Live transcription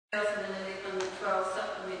2011-12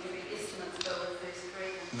 Supplementary Estimates Bill first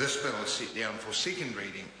reading. This bill is set down for second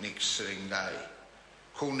reading next sitting day.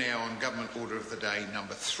 Call now on Government Order of the Day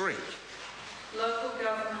number 3. Local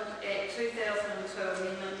Government Act 2002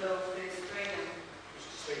 Amendment Bill first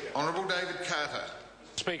reading. Honourable David Carter.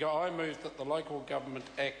 Speaker, I move that the Local Government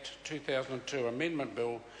Act 2002 Amendment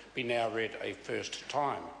Bill be now read a first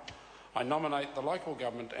time. I nominate the Local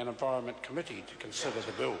Government and Environment Committee to consider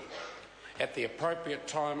the bill. At the appropriate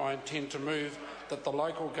time, I intend to move that the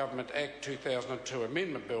Local Government Act 2002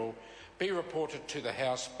 Amendment Bill be reported to the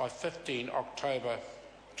House by 15 October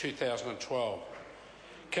 2012.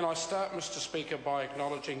 Can I start, Mr Speaker, by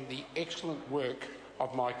acknowledging the excellent work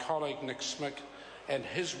of my colleague Nick Smith and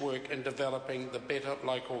his work in developing the better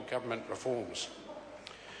local government reforms.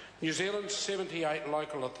 New Zealand's 78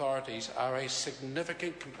 local authorities are a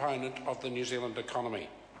significant component of the New Zealand economy.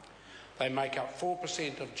 They make up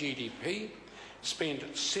 4% of GDP, spend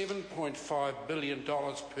 $7.5 billion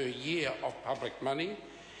per year of public money,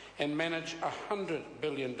 and manage $100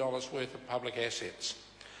 billion worth of public assets.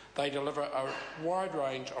 They deliver a wide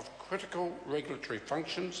range of critical regulatory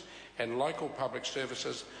functions and local public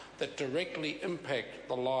services that directly impact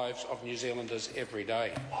the lives of New Zealanders every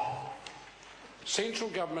day. Central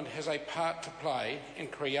government has a part to play in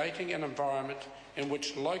creating an environment in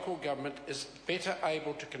which local government is better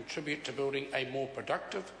able to contribute to building a more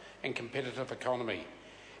productive and competitive economy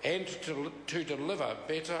and to deliver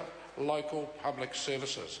better local public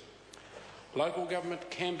services. Local government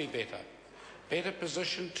can be better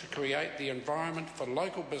positioned to create the environment for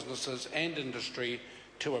local businesses and industry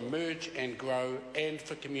to emerge and grow and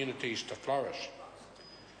for communities to flourish.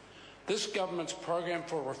 This government's program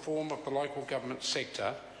for reform of the local government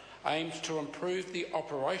sector aims to improve the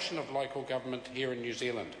operation of local government here in New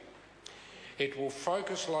Zealand. It will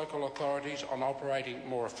focus local authorities on operating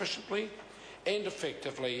more efficiently and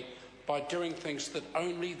effectively by doing things that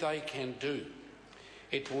only they can do.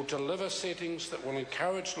 It will deliver settings that will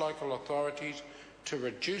encourage local authorities to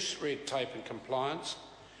reduce red tape and compliance,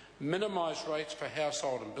 minimise rates for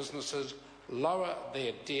household and businesses, lower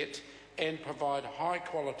their debt and provide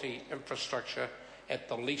high-quality infrastructure at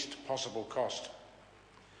the least possible cost.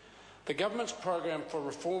 The government's program for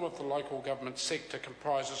reform of the local government sector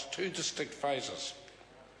comprises two distinct phases.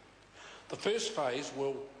 The first phase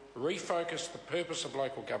will refocus the purpose of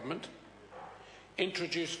local government,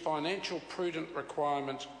 introduce financial prudent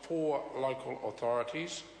requirements for local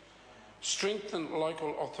authorities, strengthen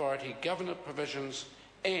local authority governance provisions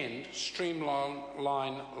and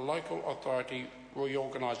streamline local authority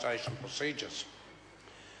reorganisation procedures.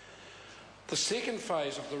 The second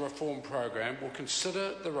phase of the reform program will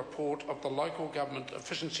consider the report of the Local Government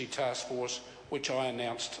Efficiency Task Force, which I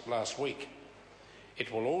announced last week.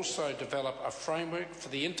 It will also develop a framework for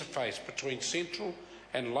the interface between central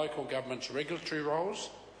and local government's regulatory roles,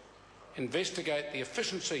 investigate the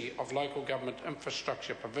efficiency of local government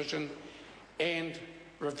infrastructure provision, and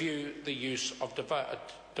review the use of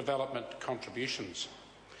development contributions.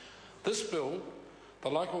 This bill, the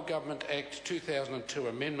Local Government Act 2002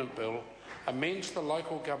 Amendment Bill, amends the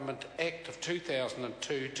Local Government Act of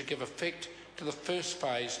 2002 to give effect to the first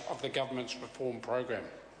phase of the government's reform program.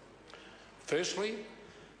 Firstly,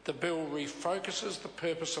 the bill refocuses the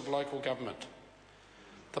purpose of local government.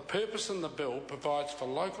 The purpose in the bill provides for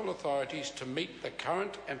local authorities to meet the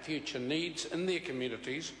current and future needs in their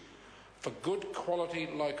communities for good quality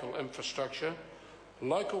local infrastructure,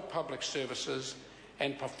 local public services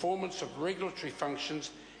and performance of regulatory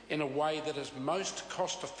functions in a way that is most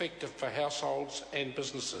cost-effective for households and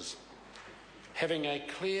businesses. Having a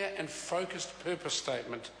clear and focused purpose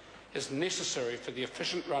statement is necessary for the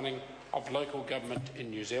efficient running of local government in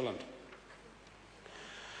New Zealand.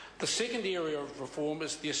 The second area of reform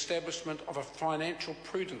is the establishment of a financial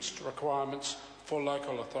prudence requirements for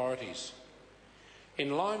local authorities.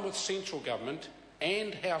 In line with central government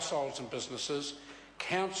and households and businesses,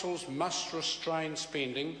 councils must restrain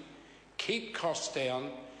spending, keep costs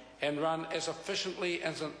down and run as efficiently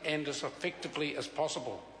and as effectively as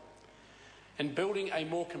possible. In building a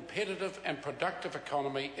more competitive and productive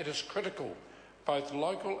economy, it is critical both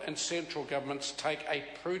local and central governments take a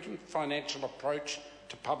prudent financial approach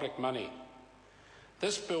to public money.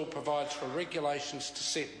 This bill provides for regulations to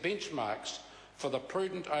set benchmarks for the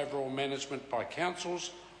prudent overall management by councils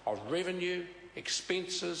of revenue,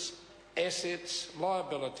 expenses, assets,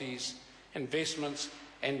 liabilities, investments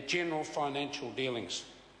and general financial dealings.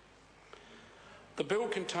 The bill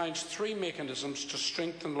contains three mechanisms to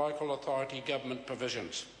strengthen local authority government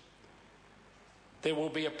provisions. There will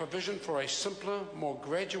be a provision for a simpler, more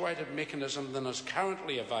graduated mechanism than is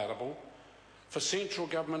currently available for central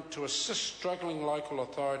government to assist struggling local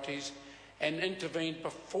authorities and intervene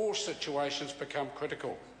before situations become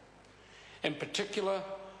critical. In particular,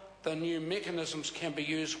 the new mechanisms can be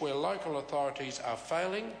used where local authorities are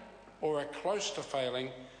failing or are close to failing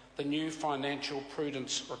the new financial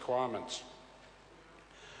prudence requirements.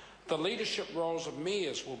 The leadership roles of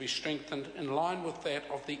mayors will be strengthened in line with that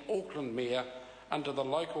of the Auckland Mayor under the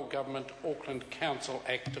Local Government Auckland Council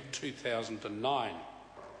Act of 2009.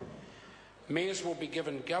 Mayors will be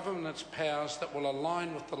given governance powers that will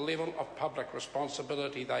align with the level of public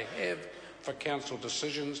responsibility they have for council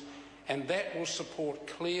decisions, and that will support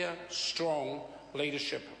clear, strong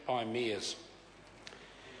leadership by mayors.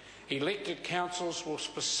 Elected councils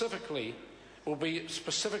will be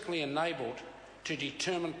specifically enabled to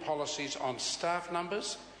determine policies on staff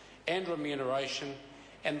numbers and remuneration,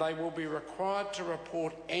 and they will be required to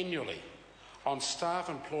report annually on staff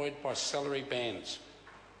employed by salary bands.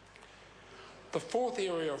 The fourth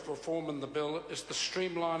area of reform in the bill is the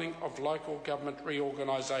streamlining of local government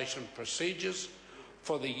reorganisation procedures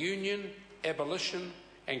for the union, abolition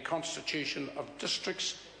and constitution of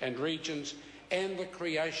districts and regions, and the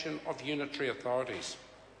creation of unitary authorities.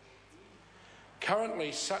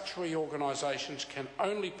 Currently, such reorganisations can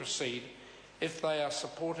only proceed if they are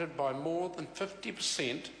supported by more than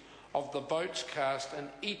 50% of the votes cast in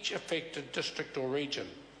each affected district or region,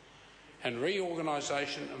 and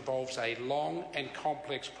reorganisation involves a long and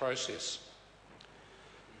complex process.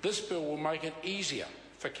 This bill will make it easier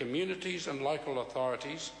for communities and local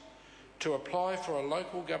authorities to apply for a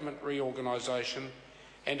local government reorganisation,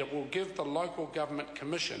 and it will give the Local Government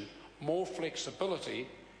Commission more flexibility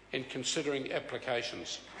in considering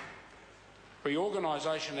applications.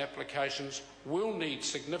 Reorganisation applications will need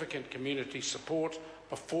significant community support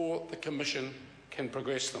before the Commission can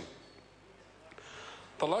progress them.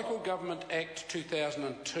 The Local Government Act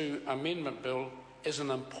 2002 Amendment Bill is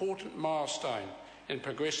an important milestone in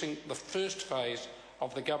progressing the first phase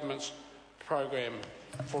of the Government's program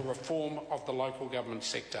for reform of the local government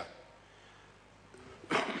sector.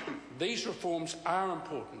 These reforms are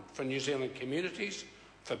important for New Zealand communities,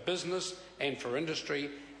 for business and for industry,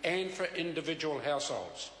 and for individual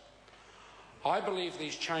households. I believe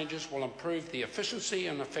these changes will improve the efficiency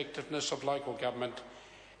and effectiveness of local government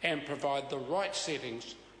and provide the right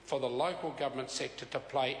settings for the local government sector to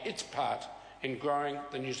play its part in growing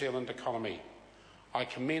the New Zealand economy. I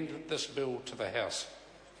commend this bill to the House.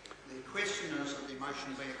 The question is that the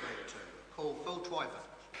motion be agreed to. Call Phil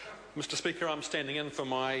Twyford. Mr Speaker, I'm standing in for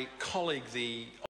my colleague, the